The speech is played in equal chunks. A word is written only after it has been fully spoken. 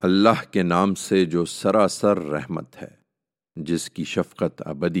اللہ کے نام سے جو سراسر رحمت ہے، جس کی شفقت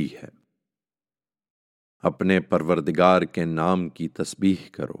ابدی ہے۔ اپنے پروردگار کے نام کی تسبیح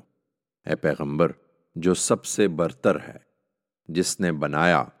کرو، اے پیغمبر، جو سب سے برتر ہے، جس نے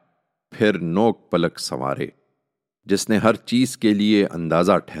بنایا پھر نوک پلک سنوارے، جس نے ہر چیز کے لیے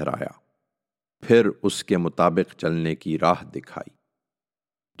اندازہ ٹھہرایا، پھر اس کے مطابق چلنے کی راہ دکھائی،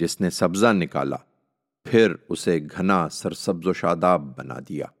 جس نے سبزہ نکالا پھر اسے گھنا سرسبز و شاداب بنا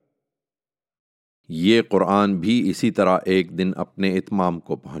دیا۔ یہ قرآن بھی اسی طرح ایک دن اپنے اتمام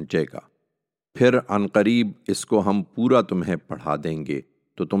کو پہنچے گا، پھر عنقریب اس کو ہم پورا تمہیں پڑھا دیں گے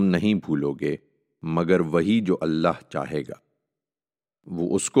تو تم نہیں بھولو گے مگر وہی جو اللہ چاہے گا۔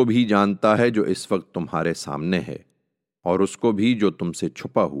 وہ اس کو بھی جانتا ہے جو اس وقت تمہارے سامنے ہے، اور اس کو بھی جو تم سے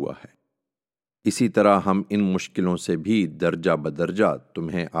چھپا ہوا ہے۔ اسی طرح ہم ان مشکلوں سے بھی درجہ بدرجہ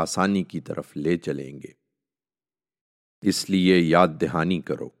تمہیں آسانی کی طرف لے چلیں گے۔ اس لیے یاد دہانی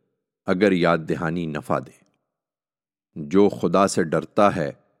کرو اگر یاد دہانی نفع دے۔ جو خدا سے ڈرتا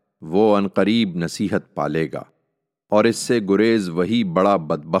ہے وہ عنقریب نصیحت پالے گا، اور اس سے گریز وہی بڑا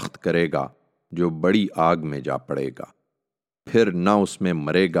بدبخت کرے گا جو بڑی آگ میں جا پڑے گا، پھر نہ اس میں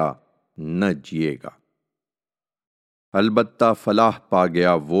مرے گا نہ جیے گا۔ البتہ فلاح پا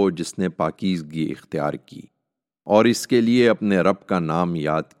گیا وہ جس نے پاکیزگی اختیار کی اور اس کے لیے اپنے رب کا نام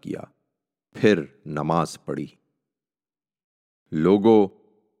یاد کیا، پھر نماز پڑھی۔ لوگو،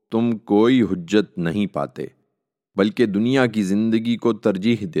 تم کوئی حجت نہیں پاتے بلکہ دنیا کی زندگی کو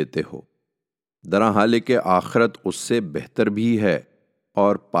ترجیح دیتے ہو، درحال کہ آخرت اس سے بہتر بھی ہے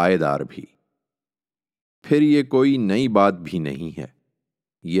اور پائیدار بھی۔ پھر یہ کوئی نئی بات بھی نہیں ہے،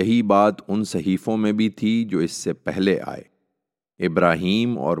 یہی بات ان صحیفوں میں بھی تھی جو اس سے پہلے آئے،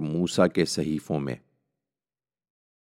 ابراہیم اور موسیٰ کے صحیفوں میں۔